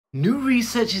New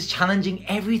research is challenging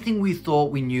everything we thought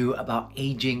we knew about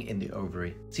aging in the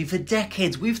ovary. See, for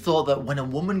decades, we've thought that when a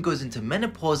woman goes into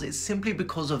menopause, it's simply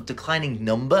because of declining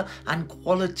number and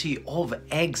quality of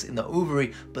eggs in the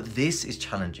ovary, but this is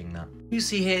challenging that. What you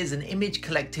see here is an image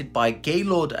collected by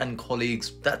Gaylord and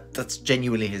colleagues, that's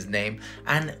genuinely his name,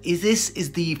 and this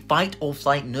is the fight or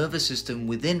flight nervous system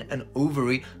within an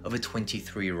ovary of a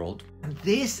 23-year-old. And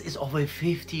this is of a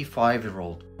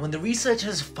 55-year-old. When the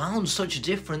researchers found such a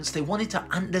difference, they wanted to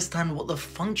understand what the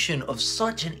function of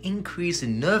such an increase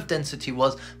in nerve density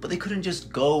was, but they couldn't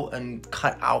just go and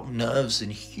cut out nerves in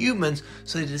humans,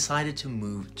 so they decided to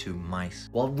move to mice.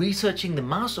 While researching the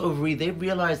mouse ovary, they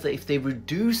realized that if they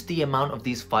reduced the amount of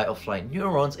these fight or flight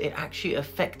neurons, it actually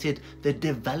affected the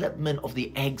development of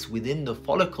the eggs within the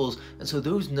follicles, and so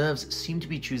those nerves seem to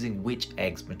be choosing which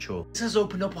eggs mature. This has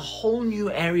opened up a whole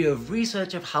new area of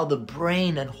research of how the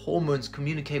brain and hormones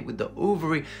communicate with the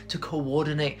ovary to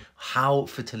coordinate how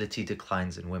fertility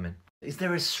declines in women. Is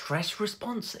there a stress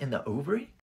response in the ovary?